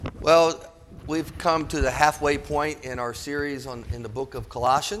Well, we've come to the halfway point in our series in the book of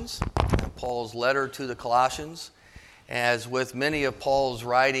Colossians, Paul's letter to the Colossians. As with many of Paul's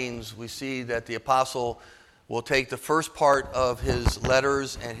writings, we see that the apostle will take the first part of his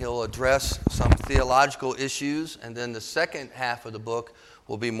letters and he'll address some theological issues, and then the second half of the book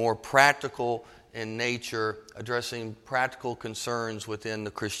will be more practical in nature, addressing practical concerns within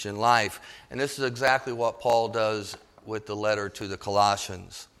the Christian life. And this is exactly what Paul does with the letter to the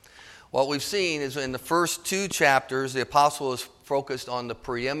Colossians. What we've seen is in the first two chapters, the apostle is focused on the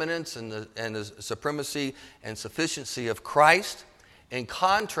preeminence and the supremacy and sufficiency of Christ, in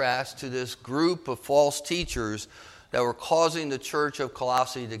contrast to this group of false teachers that were causing the church of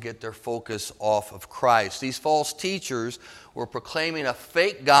Colossae to get their focus off of Christ. These false teachers were proclaiming a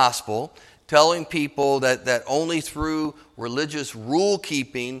fake gospel, telling people that only through religious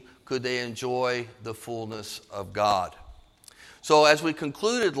rule-keeping could they enjoy the fullness of God. So as we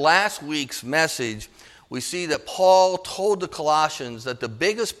concluded last week's message, we see that Paul told the Colossians that the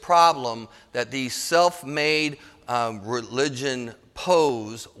biggest problem that these self-made religion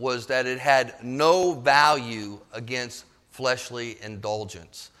posed was that it had no value against fleshly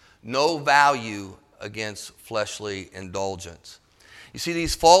indulgence. No value against fleshly indulgence. You see,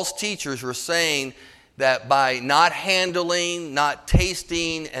 these false teachers were saying that by not handling, not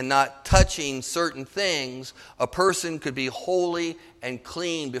tasting, and not touching certain things, a person could be holy and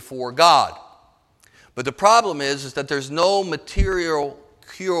clean before God. But the problem is that there's no material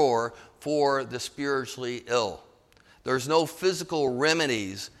cure for the spiritually ill. There's no physical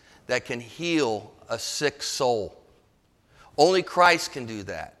remedies that can heal a sick soul. Only Christ can do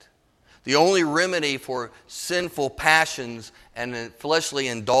that. The only remedy for sinful passions and fleshly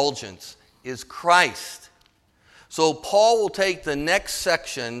indulgence is Christ. So Paul will take the next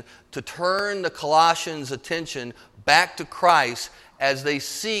section to turn the Colossians' attention back to Christ as they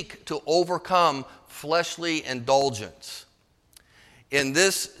seek to overcome fleshly indulgence. In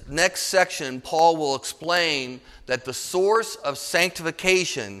this next section, Paul will explain that the source of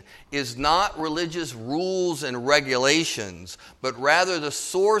sanctification is not religious rules and regulations, but rather the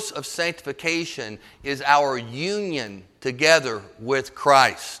source of sanctification is our union together with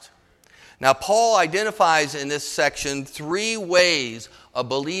Christ. Now, Paul identifies in this section three ways a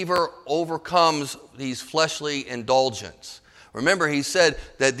believer overcomes these fleshly indulgence. Remember, he said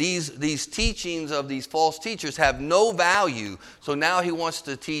that these teachings of these false teachers have no value, so now he wants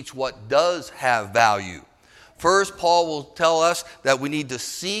to teach what does have value. First, Paul will tell us that we need to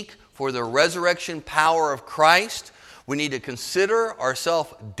seek for the resurrection power of Christ. We need to consider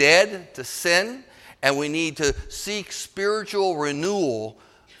ourselves dead to sin, and we need to seek spiritual renewal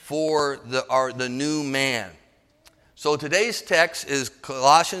for the new man. So today's text is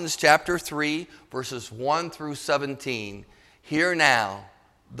Colossians chapter 3, verses 1 through 17. Hear now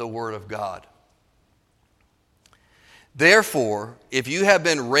the word of God. Therefore, if you have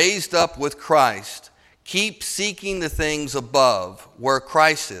been raised up with Christ, keep seeking the things above, where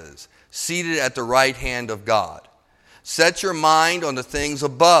Christ is, seated at the right hand of God. Set your mind on the things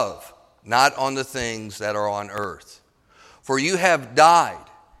above, not on the things that are on earth. For you have died,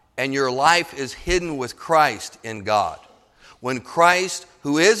 and your life is hidden with Christ in God. When Christ,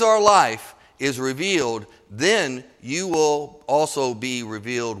 who is our life, is revealed, then you will also be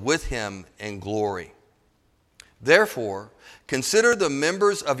revealed with him in glory. Therefore, consider the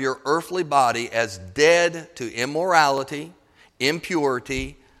members of your earthly body as dead to immorality,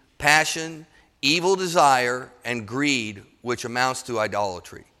 impurity, passion, evil desire, and greed, which amounts to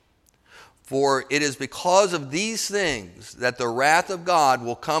idolatry. For it is because of these things that the wrath of God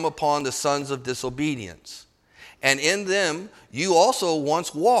will come upon the sons of disobedience. And in them you also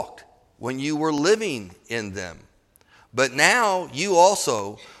once walked when you were living in them. But now you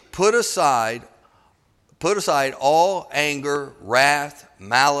also put aside all anger, wrath,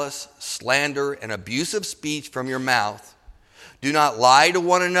 malice, slander, and abusive speech from your mouth. Do not lie to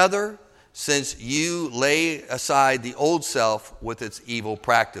one another, since you lay aside the old self with its evil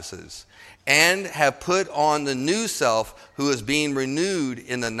practices, and have put on the new self, who is being renewed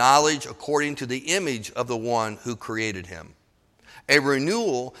in the knowledge according to the image of the one who created him. A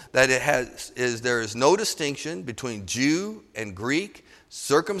renewal that there is no distinction between Jew and Greek,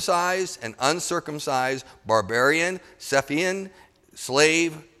 circumcised and uncircumcised, barbarian, Scythian,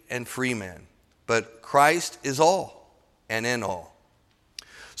 slave and freeman. But Christ is all and in all.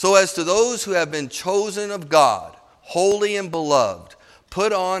 So as to those who have been chosen of God, holy and beloved,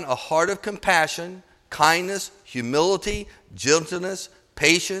 put on a heart of compassion, kindness, humility, gentleness,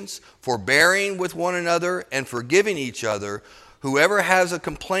 patience, forbearing with one another, and forgiving each other. Whoever has a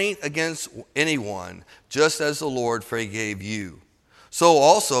complaint against anyone, just as the Lord forgave you, So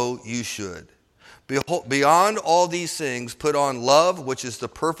also you should. Beyond all these things, put on love, which is the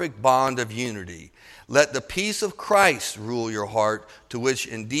perfect bond of unity. Let the peace of Christ rule your heart, to which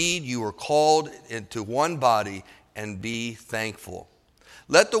indeed you were called into one body, and be thankful.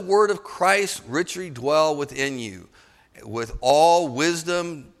 Let the word of Christ richly dwell within you, with all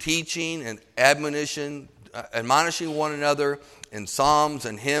wisdom, teaching, and admonition, admonishing one another in psalms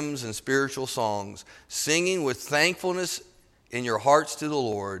and hymns and spiritual songs, singing with thankfulness in your hearts to the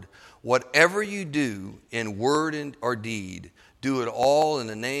Lord. Whatever you do in word or deed, do it all in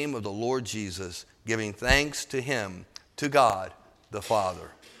the name of the Lord Jesus, giving thanks to him, to God the Father.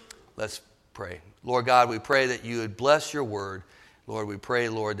 Let's pray. Lord God, we pray that you would bless your word. Lord, we pray,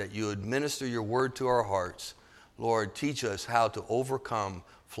 Lord, that you would minister your word to our hearts. Lord, teach us how to overcome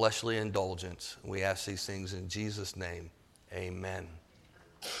fleshly indulgence. We ask these things in Jesus' name. Amen.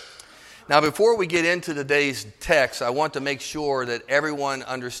 Now, before we get into today's text, I want to make sure that everyone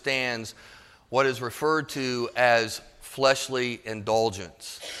understands what is referred to as fleshly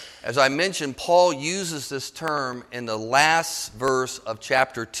indulgence. As I mentioned, Paul uses this term in the last verse of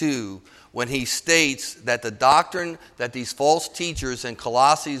chapter 2 when he states that the doctrine that these false teachers in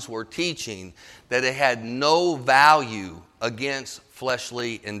Colossae were teaching, that it had no value against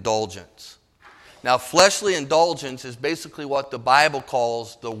fleshly indulgence. Now, fleshly indulgence is basically what the Bible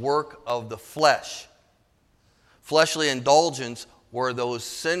calls the work of the flesh. Fleshly indulgence were those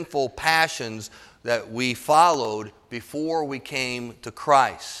sinful passions that we followed before we came to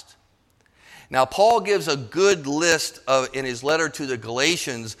Christ. Now, Paul gives a good list in his letter to the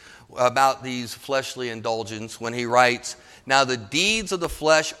Galatians about these fleshly indulgence when he writes, "Now the deeds of the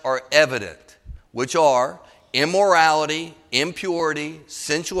flesh are evident, which are immorality, impurity,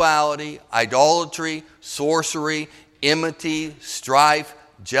 sensuality, idolatry, sorcery, enmity, strife,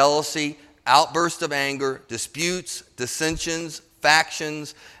 jealousy, outbursts of anger, disputes, dissensions,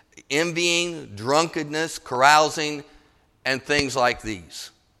 factions, envying, drunkenness, carousing, and things like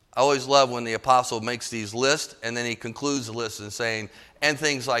these." I always love when the apostle makes these lists and then he concludes the list in saying, "and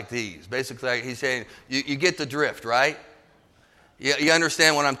things like these." Basically, he's saying, you get the drift, right? You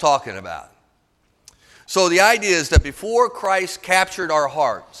understand what I'm talking about. So the idea is that before Christ captured our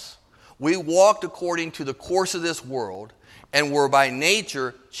hearts, we walked according to the course of this world and were by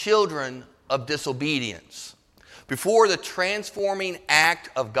nature children of disobedience. Before the transforming act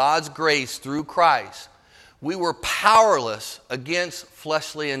of God's grace through Christ, we were powerless against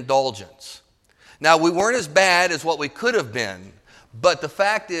fleshly indulgence. Now, we weren't as bad as what we could have been, but the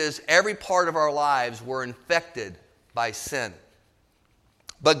fact is every part of our lives were infected by sin.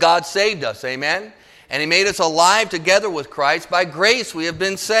 But God saved us, amen? And he made us alive together with Christ. By grace we have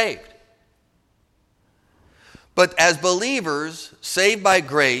been saved. But as believers, saved by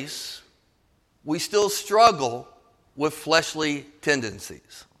grace, we still struggle with fleshly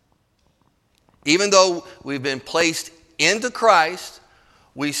tendencies. Even though we've been placed into Christ,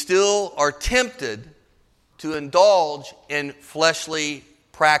 we still are tempted to indulge in fleshly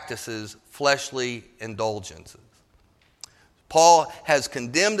practices, fleshly indulgences. Paul has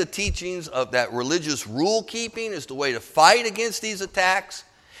condemned the teachings of that religious rule keeping is the way to fight against these attacks.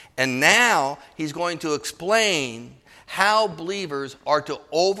 And now he's going to explain how believers are to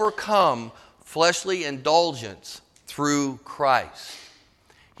overcome fleshly indulgence through Christ.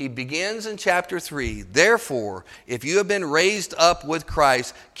 He begins in chapter 3, "Therefore, if you have been raised up with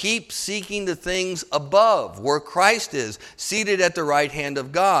Christ, keep seeking the things above, where Christ is, seated at the right hand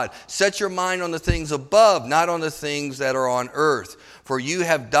of God. Set your mind on the things above, not on the things that are on earth. For you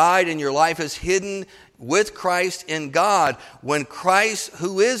have died, and your life is hidden with Christ in God. When Christ,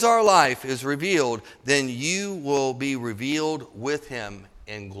 who is our life, is revealed, then you will be revealed with him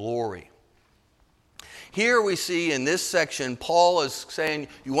in glory." Here we see in this section, Paul is saying,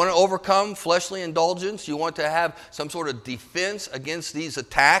 you want to overcome fleshly indulgence? You want to have some sort of defense against these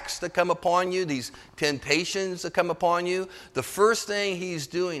attacks that come upon you, these temptations that come upon you? The first thing he's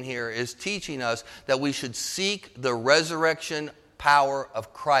doing here is teaching us that we should seek the resurrection power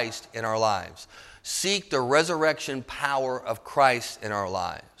of Christ in our lives. Seek the resurrection power of Christ in our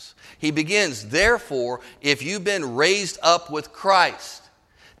lives. He begins, "Therefore, if you've been raised up with Christ,"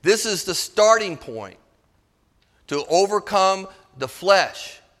 this is the starting point to overcome the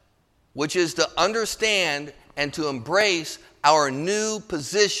flesh, which is to understand and to embrace our new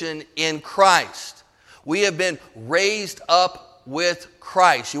position in Christ. We have been raised up with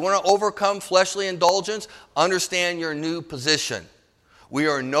Christ. You want to overcome fleshly indulgence? Understand your new position. We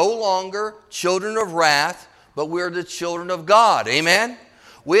are no longer children of wrath, but we are the children of God. Amen?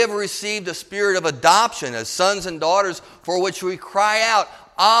 We have received a spirit of adoption as sons and daughters, for which we cry out,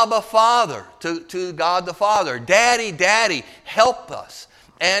 Abba, Father, to God the Father. Daddy, Daddy, help us.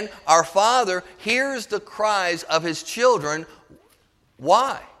 And our Father hears the cries of His children.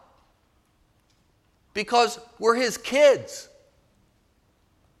 Why? Because we're His kids.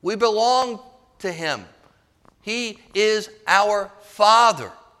 We belong to Him. He is our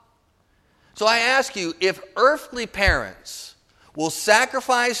Father. So I ask you, if earthly parents will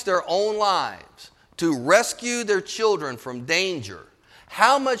sacrifice their own lives to rescue their children from danger,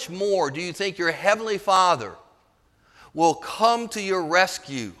 how much more do you think your Heavenly Father will come to your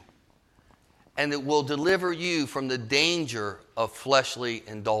rescue and it will deliver you from the danger of fleshly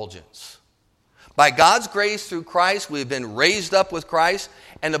indulgence? By God's grace through Christ, we've been raised up with Christ,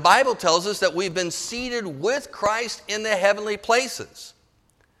 and the Bible tells us that we've been seated with Christ in the heavenly places.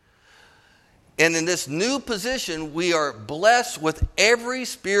 And in this new position, we are blessed with every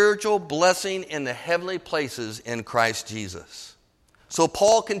spiritual blessing in the heavenly places in Christ Jesus. So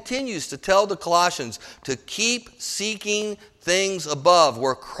Paul continues to tell the Colossians to keep seeking things above,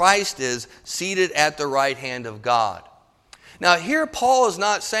 where Christ is seated at the right hand of God. Now here Paul is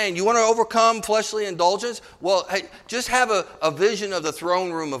not saying, you want to overcome fleshly indulgence? Well, hey, just have a vision of the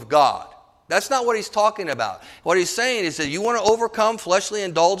throne room of God. That's not what he's talking about. What he's saying is that you want to overcome fleshly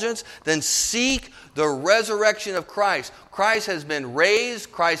indulgence, then seek the resurrection of Christ. Christ has been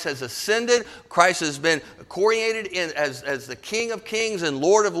raised. Christ has ascended. Christ has been coronated as the King of Kings and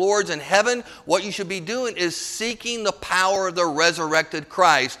Lord of Lords in heaven. What you should be doing is seeking the power of the resurrected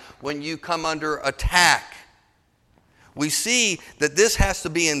Christ when you come under attack. We see that this has to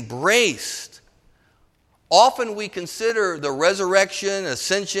be embraced. Often we consider the resurrection,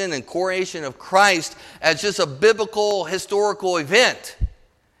 ascension, and coronation of Christ as just a biblical, historical event.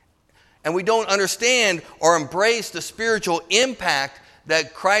 And we don't understand or embrace the spiritual impact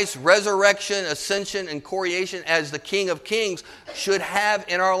that Christ's resurrection, ascension, and coronation as the King of Kings should have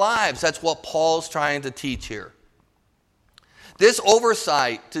in our lives. That's what Paul's trying to teach here. This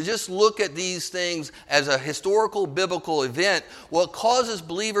oversight, to just look at these things as a historical biblical event, well, it causes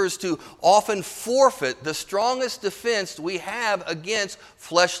believers to often forfeit the strongest defense we have against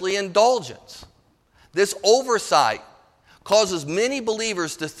fleshly indulgence. This oversight causes many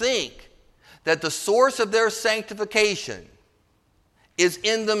believers to think that the source of their sanctification is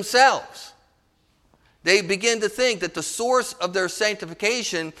in themselves. They begin to think that the source of their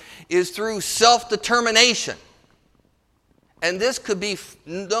sanctification is through self-determination. And this could be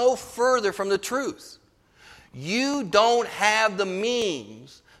no further from the truth. You don't have the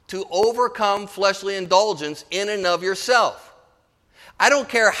means to overcome fleshly indulgence in and of yourself. I don't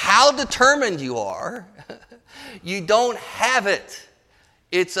care how determined you are, you don't have it.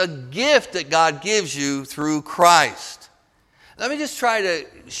 It's a gift that God gives you through Christ. Let me just try to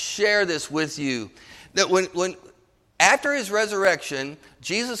share this with you. That when after his resurrection,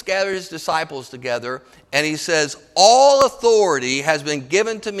 Jesus gathered his disciples together and he says, all authority has been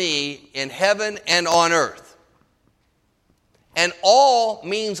given to me in heaven and on earth. And all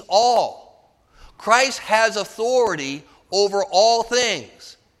means all. Christ has authority over all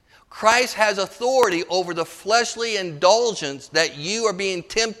things. Christ has authority over the fleshly indulgence that you are being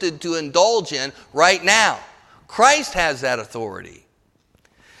tempted to indulge in right now. Christ has that authority.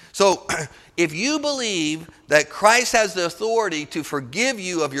 So, if you believe that Christ has the authority to forgive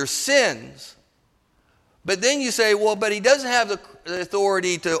you of your sins, but then you say, well, but he doesn't have the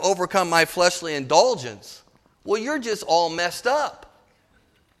authority to overcome my fleshly indulgence, well, you're just all messed up.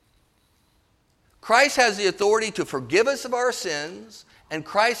 Christ has the authority to forgive us of our sins, and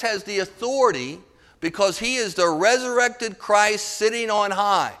Christ has the authority because he is the resurrected Christ sitting on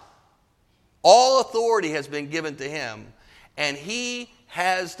high. All authority has been given to him, and he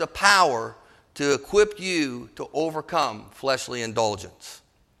has the power to equip you to overcome fleshly indulgence.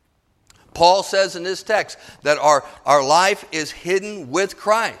 Paul says in this text that our life is hidden with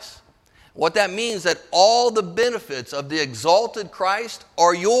Christ. What that means is that all the benefits of the exalted Christ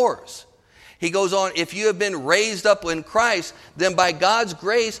are yours. He goes on, if you have been raised up in Christ, then by God's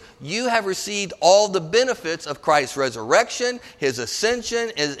grace, you have received all the benefits of Christ's resurrection, his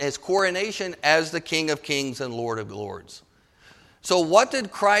ascension, his coronation as the King of Kings and Lord of Lords. So what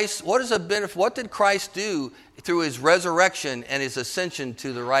did Christ do through his resurrection and his ascension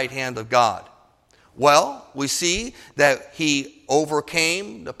to the right hand of God? Well, we see that he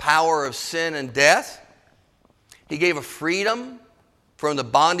overcame the power of sin and death. He gave a freedom from the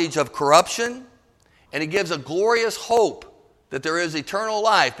bondage of corruption. And he gives a glorious hope that there is eternal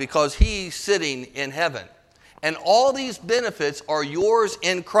life because he's sitting in heaven. And all these benefits are yours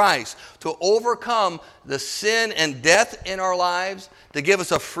in Christ to overcome the sin and death in our lives, to give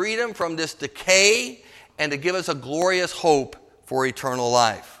us a freedom from this decay, and to give us a glorious hope for eternal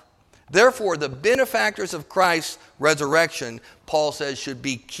life. Therefore, the benefactors of Christ's resurrection, Paul says, should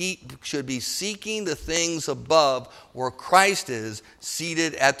be seeking the things above where Christ is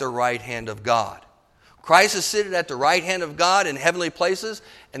seated at the right hand of God. Christ is seated at the right hand of God in heavenly places,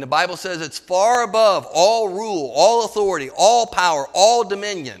 and the Bible says it's far above all rule, all authority, all power, all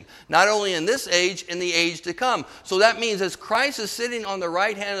dominion, not only in this age, in the age to come. So that means as Christ is sitting on the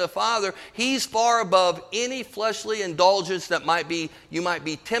right hand of the Father, he's far above any fleshly indulgence that you might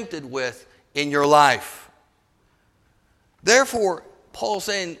be tempted with in your life. Therefore, Paul's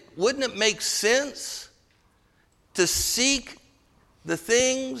saying, wouldn't it make sense to seek the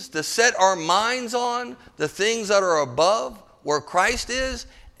things, to set our minds on the things that are above where Christ is,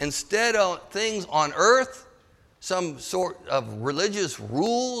 instead of things on earth, some sort of religious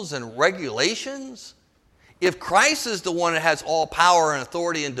rules and regulations? If Christ is the one that has all power and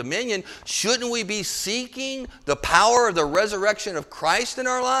authority and dominion, shouldn't we be seeking the power of the resurrection of Christ in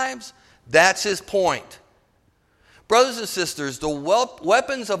our lives? That's his point. Brothers and sisters, the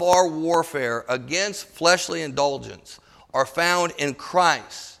weapons of our warfare against fleshly indulgence are found in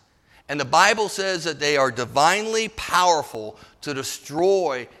Christ. And the Bible says that they are divinely powerful to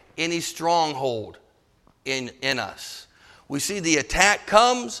destroy any stronghold in us. We see the attack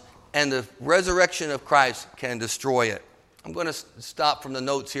comes and the resurrection of Christ can destroy it. I'm going to stop from the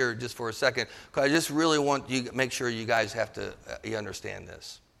notes here just for a second, because I just really want you to make sure you guys you understand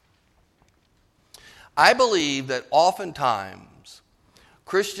this. I believe that oftentimes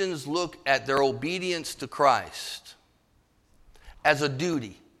Christians look at their obedience to Christ as a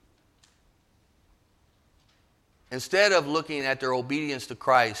duty, instead of looking at their obedience to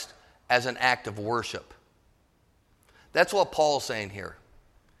Christ as an act of worship. That's what Paul's saying here.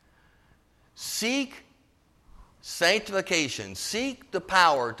 Seek sanctification, seek the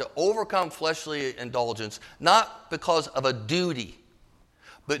power to overcome fleshly indulgence, not because of a duty,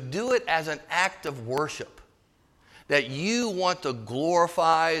 but do it as an act of worship, that you want to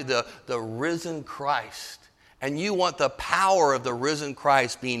glorify the risen Christ. And you want the power of the risen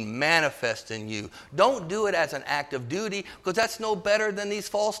Christ being manifest in you. Don't do it as an act of duty, because that's no better than these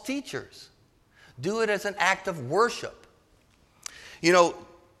false teachers. Do it as an act of worship. You know,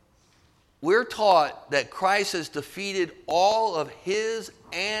 we're taught that Christ has defeated all of his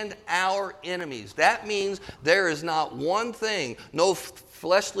and our enemies. That means there is not one thing, no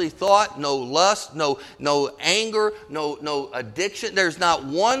fleshly thought, no lust, no anger, no addiction. There's not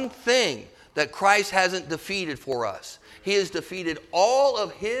one thing that Christ hasn't defeated for us. He has defeated all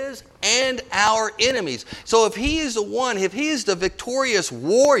of his and our enemies. So if he is the one, if he is the victorious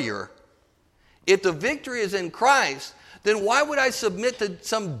warrior, if the victory is in Christ, then why would I submit to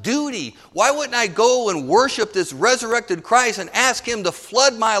some duty? Why wouldn't I go and worship this resurrected Christ and ask him to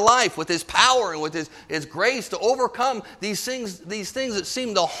flood my life with his power and with his grace to overcome these things that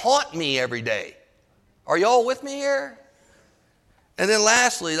seem to haunt me every day? Are y'all with me here? And then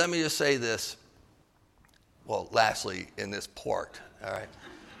lastly, let me just say this. Well, lastly in this part, all right.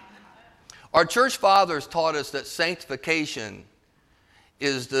 Our church fathers taught us that sanctification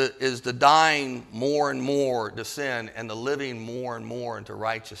is the dying more and more to sin and the living more and more into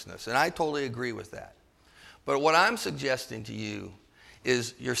righteousness. And I totally agree with that. But what I'm suggesting to you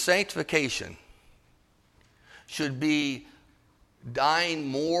is your sanctification should be dying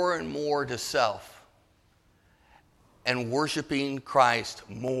more and more to self and worshiping Christ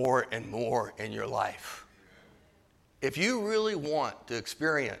more and more in your life. If you really want to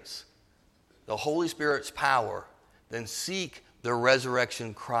experience the Holy Spirit's power, then seek the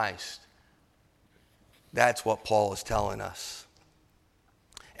resurrection Christ. That's what Paul is telling us.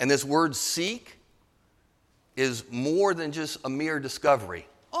 And this word seek is more than just a mere discovery.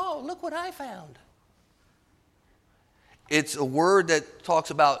 Oh, look what I found. It's a word that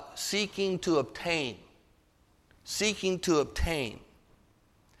talks about seeking to obtain. Seeking to obtain.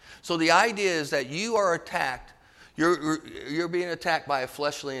 So the idea is that you are attacked. You're being attacked by a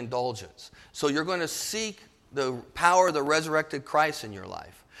fleshly indulgence. So you're going to seek the power of the resurrected Christ in your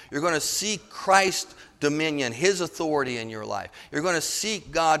life. You're going to seek Christ's dominion, his authority in your life. You're going to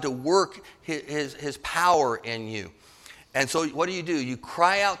seek God to work his power in you. And so what do? You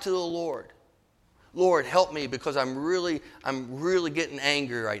cry out to the Lord. Lord, help me because I'm really getting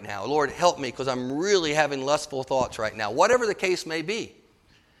angry right now. Lord, help me because I'm really having lustful thoughts right now. Whatever the case may be.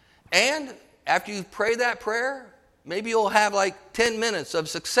 And after you pray that prayer, maybe you'll have like 10 minutes of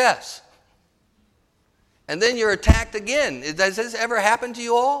success. And then you're attacked again. Does this ever happen to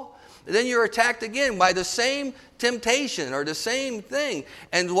you all? And then you're attacked again by the same temptation or the same thing.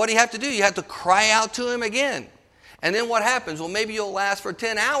 And what do you have to do? You have to cry out to him again. And then what happens? Well, maybe you'll last for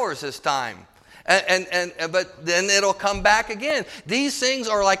 10 hours this time. But then it'll come back again. These things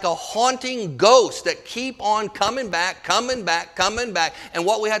are like a haunting ghost that keep on coming back. And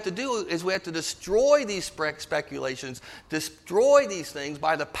what we have to do is we have to destroy these speculations, destroy these things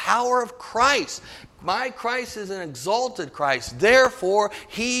by the power of Christ. My Christ is an exalted Christ. Therefore,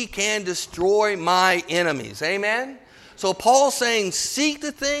 he can destroy my enemies. Amen? So Paul's saying, seek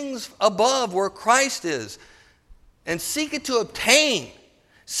the things above where Christ is, and seek it to obtain.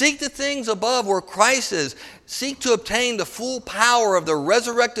 Seek the things above where Christ is. Seek to obtain the full power of the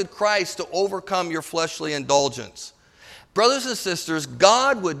resurrected Christ to overcome your fleshly indulgence. Brothers and sisters,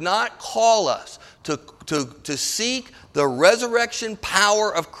 God would not call us to seek the resurrection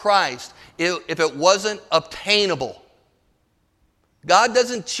power of Christ if it wasn't obtainable. God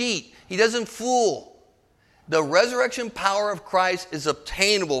doesn't cheat. He doesn't fool. The resurrection power of Christ is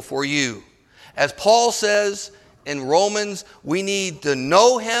obtainable for you. As Paul says in Romans, we need to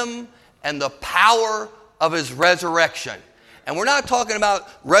know him and the power of his resurrection. And we're not talking about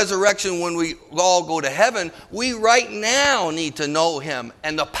resurrection when we all go to heaven. We right now need to know him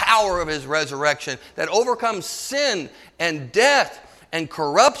and the power of his resurrection that overcomes sin and death and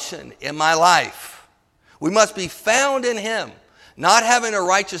corruption in my life. We must be found in him, not having a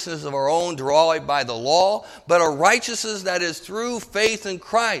righteousness of our own derived by the law, but a righteousness that is through faith in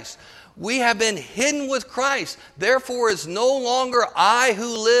Christ. We have been hidden with Christ. Therefore, it's no longer I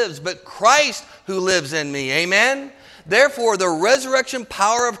who lives, but Christ who lives in me. Amen? Therefore, the resurrection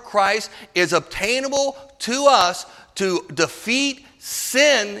power of Christ is obtainable to us to defeat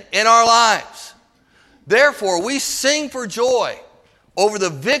sin in our lives. Therefore, we sing for joy over the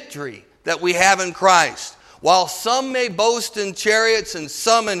victory that we have in Christ. While some may boast in chariots and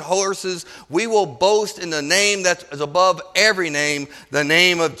some in horses, we will boast in the name that is above every name, the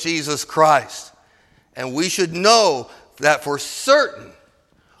name of Jesus Christ. And we should know that for certain,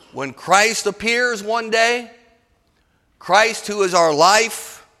 when Christ appears one day, Christ who is our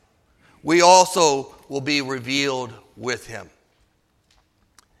life, we also will be revealed with him.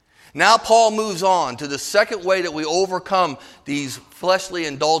 Now Paul moves on to the second way that we overcome these fleshly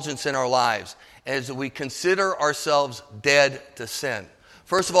indulgences in our lives, as we consider ourselves dead to sin.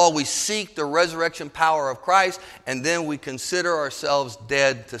 First of all, we seek the resurrection power of Christ, and then we consider ourselves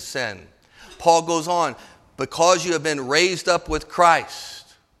dead to sin. Paul goes on, because you have been raised up with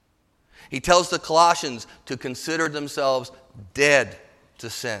Christ. He tells the Colossians to consider themselves dead to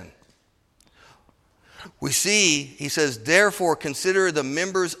sin. We see, he says, therefore consider the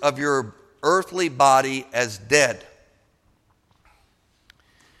members of your earthly body as dead.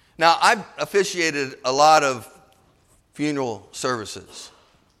 Now, I've officiated a lot of funeral services,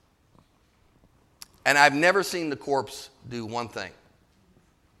 and I've never seen the corpse do one thing.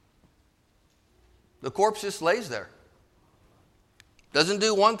 The corpse just lays there. Doesn't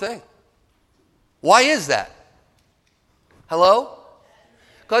do one thing. Why is that? Hello?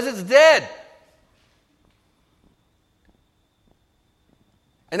 Because it's dead.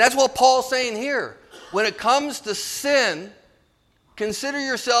 And that's what Paul's saying here. When it comes to sin, consider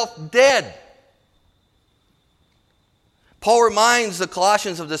yourself dead. Paul reminds the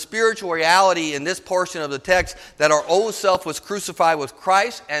Colossians of the spiritual reality in this portion of the text that our old self was crucified with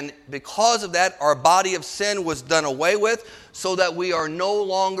Christ, and because of that, our body of sin was done away with, so that we are no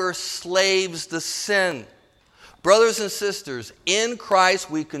longer slaves to sin. Brothers and sisters, in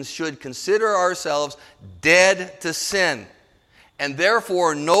Christ we should consider ourselves dead to sin, and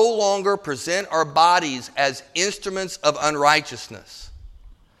therefore no longer present our bodies as instruments of unrighteousness.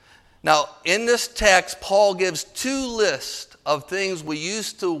 Now, in this text, Paul gives two lists of things we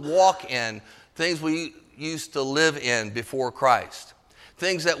used to walk in, things we used to live in before Christ,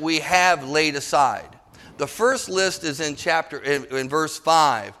 things that we have laid aside. The first list is in verse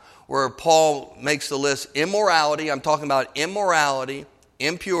 5, where Paul makes the list: immorality. I'm talking about immorality,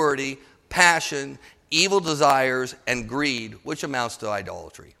 impurity, passion, evil desires, and greed, which amounts to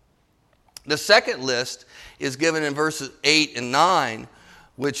idolatry. The second list is given in verses 8 and 9,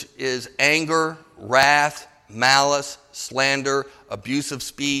 which is anger, wrath, malice, slander, abusive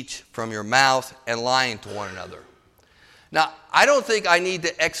speech from your mouth, and lying to one another. Now, I don't think I need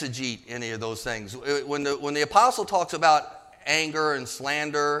to exegete any of those things. When the apostle talks about anger and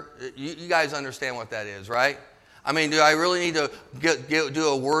slander, you guys understand what that is, right? I mean, do I really need to do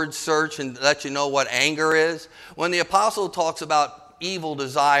a word search and let you know what anger is? When the apostle talks about evil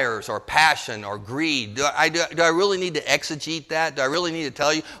desires or passion or greed, do I really need to exegete that? Do I really need to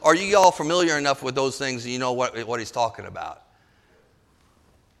tell you? Are you all familiar enough with those things that you know what he's talking about?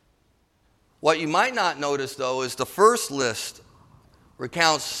 What you might not notice, though, is the first list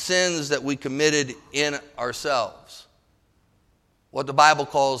recounts sins that we committed in ourselves. what the Bible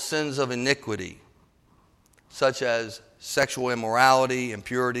calls sins of iniquity, such as sexual immorality,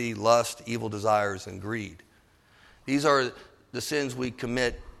 impurity, lust, evil desires, and greed. These are the sins we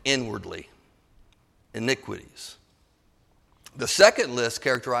commit inwardly, iniquities. The second list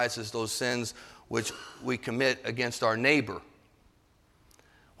characterizes those sins which we commit against our neighbor,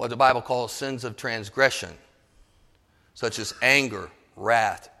 what the Bible calls sins of transgression, such as anger,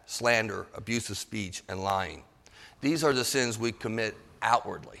 wrath, slander, abusive speech, and lying. These are the sins we commit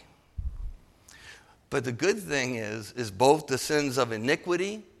outwardly. But the good thing is both the sins of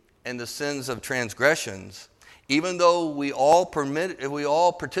iniquity and the sins of transgressions, even though we all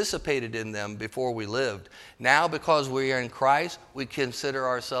participated in them before we lived, now because we are in Christ, we consider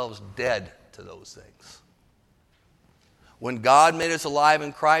ourselves dead to those things. When God made us alive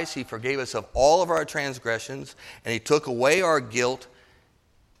in Christ, He forgave us of all of our transgressions, and He took away our guilt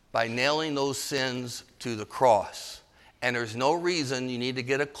by nailing those sins to the cross. And there's no reason you need to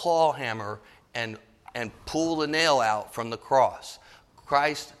get a claw hammer and pull the nail out from the cross.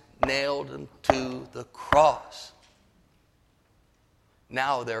 Christ nailed them to the cross.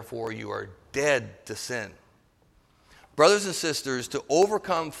 Now, therefore, you are dead to sin. Brothers and sisters, to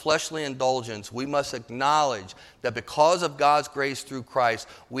overcome fleshly indulgence, we must acknowledge that because of God's grace through Christ,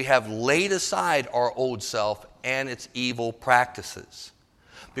 we have laid aside our old self and its evil practices.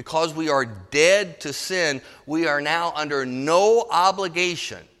 Because we are dead to sin, we are now under no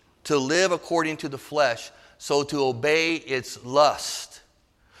obligation to live according to the flesh, so to obey its lust.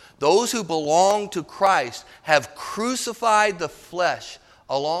 Those who belong to Christ have crucified the flesh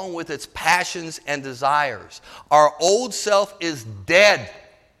along with its passions and desires. Our old self is dead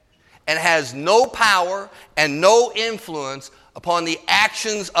and has no power and no influence upon the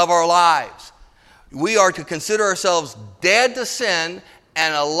actions of our lives. We are to consider ourselves dead to sin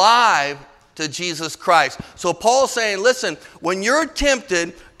and alive to Jesus Christ. So Paul's saying, listen, when you're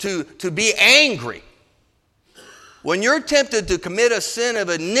tempted to be angry, when you're tempted to commit a sin of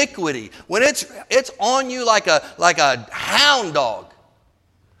iniquity, when it's on you like a hound dog,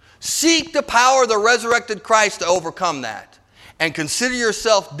 seek the power of the resurrected Christ to overcome that. And consider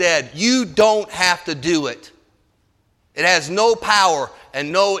yourself dead. You don't have to do it. It has no power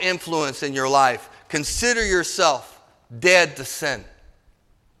and no influence in your life. Consider yourself dead to sin.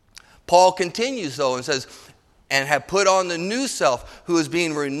 Paul continues, though, and says, and have put on the new self, who is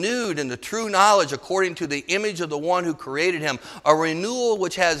being renewed in the true knowledge according to the image of the one who created him. A renewal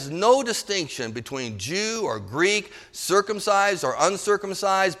which has no distinction between Jew or Greek, circumcised or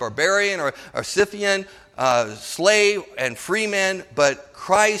uncircumcised, barbarian or Scythian, slave and free man, but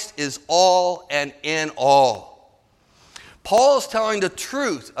Christ is all and in all. Paul is telling the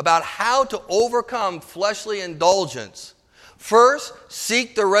truth about how to overcome fleshly indulgence. First,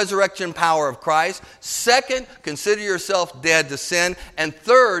 seek the resurrection power of Christ. Second, consider yourself dead to sin. And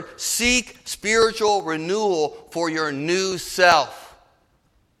third, seek spiritual renewal for your new self.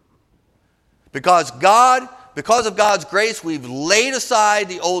 Because of God's grace, we've laid aside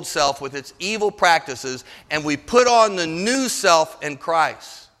the old self with its evil practices, and we put on the new self in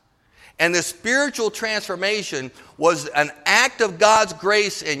Christ. And this spiritual transformation was an act of God's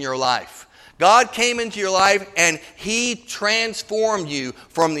grace in your life. God came into your life and He transformed you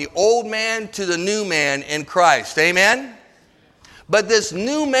from the old man to the new man in Christ. Amen? But this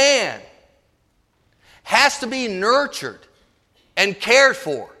new man has to be nurtured and cared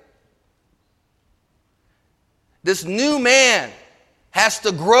for. This new man has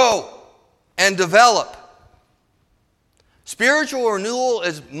to grow and develop. Spiritual renewal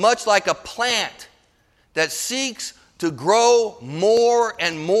is much like a plant that seeks to grow more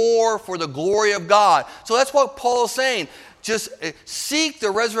and more for the glory of God. So that's what Paul's saying. Just seek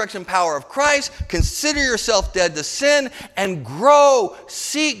the resurrection power of Christ, consider yourself dead to sin, and grow.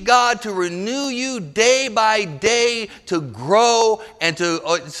 Seek God to renew you day by day to grow and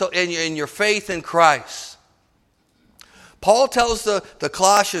in your faith in Christ. Paul tells the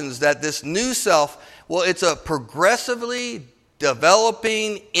Colossians that this new self, it's a progressively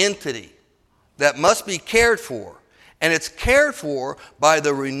developing entity that must be cared for. And it's cared for by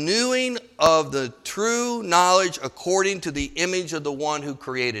the renewing of the true knowledge according to the image of the one who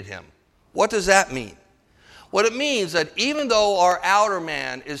created him. What does that mean? What it means that even though our outer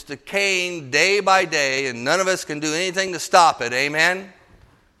man is decaying day by day, and none of us can do anything to stop it, amen?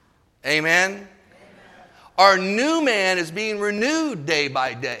 Amen? Our new man is being renewed day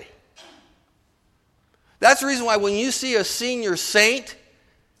by day. That's the reason why when you see a senior saint,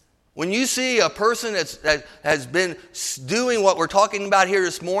 when you see a person that has been doing what we're talking about here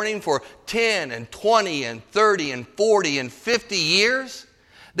this morning for 10 and 20 and 30 and 40 and 50 years,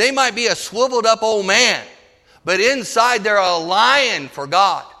 they might be a swiveled up old man, But inside they're a lion for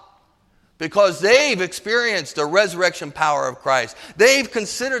God because they've experienced the resurrection power of Christ. They've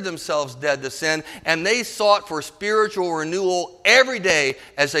considered themselves dead to sin, and they sought for spiritual renewal every day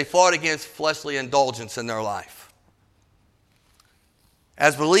as they fought against fleshly indulgence in their life.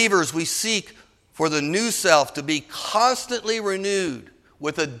 As believers, we seek for the new self to be constantly renewed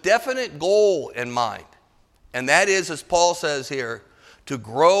with a definite goal in mind. And that is, as Paul says here, to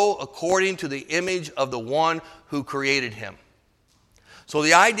grow according to the image of the one who created him. So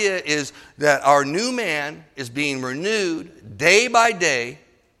the idea is that our new man is being renewed day by day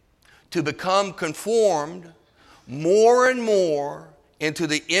to become conformed more and more into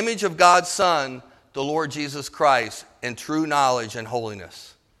the image of God's Son, the Lord Jesus Christ, in true knowledge and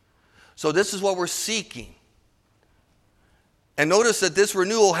holiness. So this is what we're seeking. And notice that this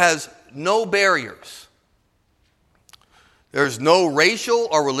renewal has no barriers. There's no racial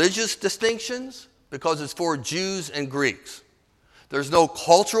or religious distinctions because it's for Jews and Greeks. There's no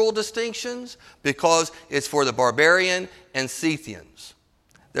cultural distinctions because it's for the barbarian and Scythians.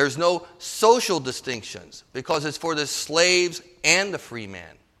 There's no social distinctions because it's for the slaves and the free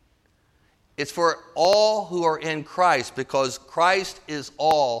man. It's for all who are in Christ because Christ is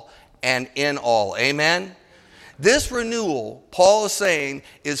all and in all. Amen? This renewal, Paul is saying,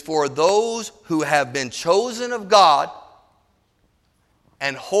 is for those who have been chosen of God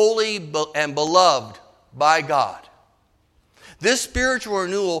and holy and beloved by God. This spiritual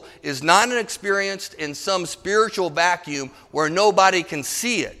renewal is not an experience in some spiritual vacuum where nobody can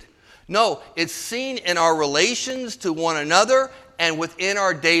see it. No, it's seen in our relations to one another and within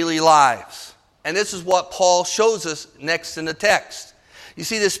our daily lives. And this is what Paul shows us next in the text. You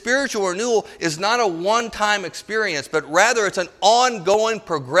see, this spiritual renewal is not a one-time experience, but rather it's an ongoing,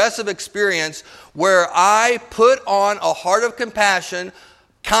 progressive experience where I put on a heart of compassion,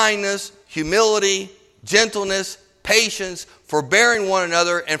 kindness, humility, gentleness, patience, forbearing one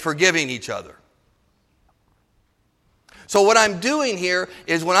another, and forgiving each other. So what I'm doing here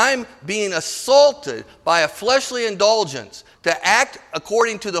is when I'm being assaulted by a fleshly indulgence to act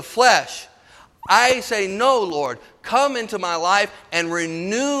according to the flesh, I say, no, Lord, come into my life and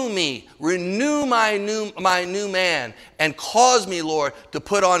renew me. Renew my new man and cause me, Lord, to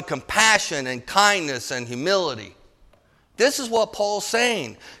put on compassion and kindness and humility. This is what Paul's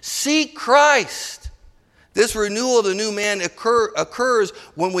saying. Seek Christ. This renewal of the new man occurs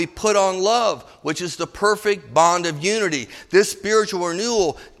when we put on love, which is the perfect bond of unity. This spiritual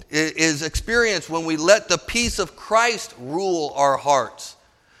renewal is experienced when we let the peace of Christ rule our hearts.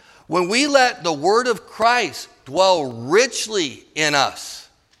 When we let the word of Christ dwell richly in us,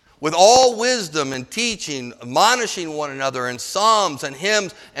 with all wisdom and teaching, admonishing one another in psalms and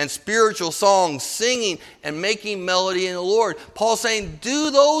hymns and spiritual songs, singing and making melody in the Lord. Paul's saying,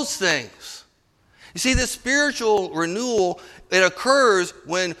 do those things. You see, this spiritual renewal, it occurs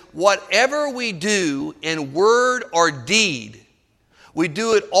when whatever we do in word or deed, we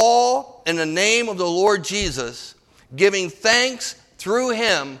do it all in the name of the Lord Jesus, giving thanks through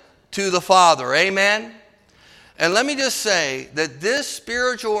him to the Father. Amen? And let me just say that this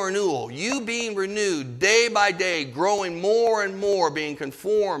spiritual renewal, you being renewed day by day, growing more and more, being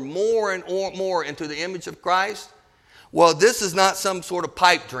conformed more and more into the image of Christ, well, this is not some sort of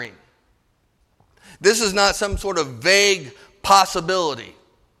pipe dream. This is not some sort of vague possibility.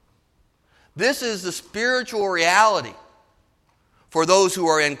 This is the spiritual reality for those who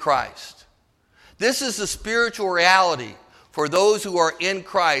are in Christ. This is the spiritual reality for those who are in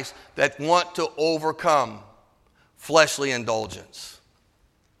Christ that want to overcome fleshly indulgence.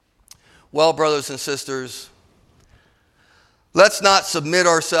 Well, brothers and sisters, let's not submit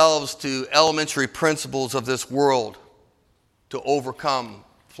ourselves to elementary principles of this world to overcome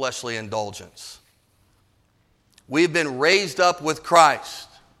fleshly indulgence. We've been raised up with Christ.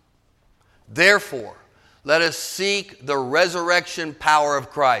 Therefore, let us seek the resurrection power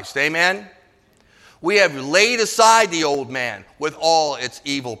of Christ. Amen? We have laid aside the old man with all its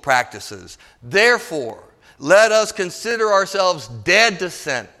evil practices. Therefore, let us consider ourselves dead to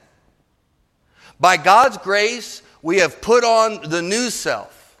sin. By God's grace, we have put on the new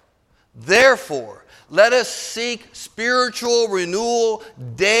self. Therefore, let us seek spiritual renewal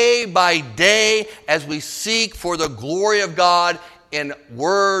day by day as we seek for the glory of God in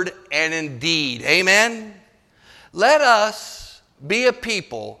word and in deed. Amen? Let us be a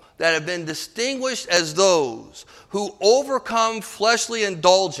people that have been distinguished as those who overcome fleshly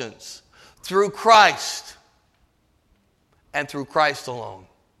indulgence through Christ and through Christ alone.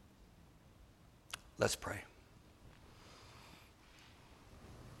 Let's pray.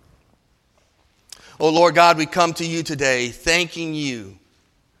 Oh Lord God, we come to you today thanking you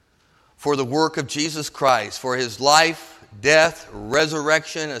for the work of Jesus Christ, for his life, death,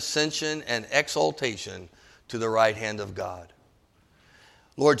 resurrection, ascension, and exaltation to the right hand of God.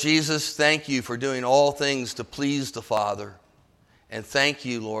 Lord Jesus, thank you for doing all things to please the Father. And thank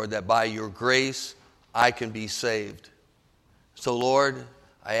you, Lord, that by your grace I can be saved. So, Lord,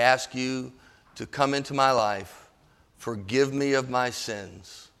 I ask you to come into my life, forgive me of my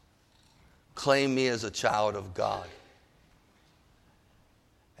sins, claim me as a child of God.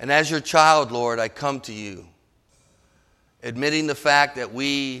 And as your child, Lord, I come to you, admitting the fact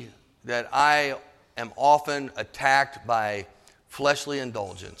that I am often attacked by fleshly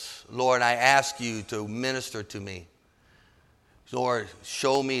indulgence. Lord, I ask you to minister to me. Lord,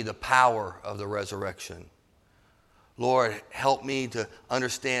 show me the power of the resurrection. Lord, help me to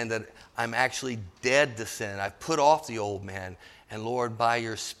understand that I'm actually dead to sin. I've put off the old man. And Lord, by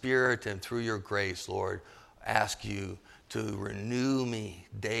your Spirit and through your grace, Lord, ask you to renew me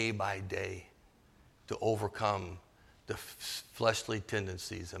day by day to overcome the fleshly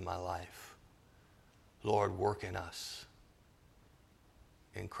tendencies in my life. Lord, work in us.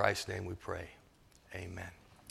 In Christ's name we pray. Amen.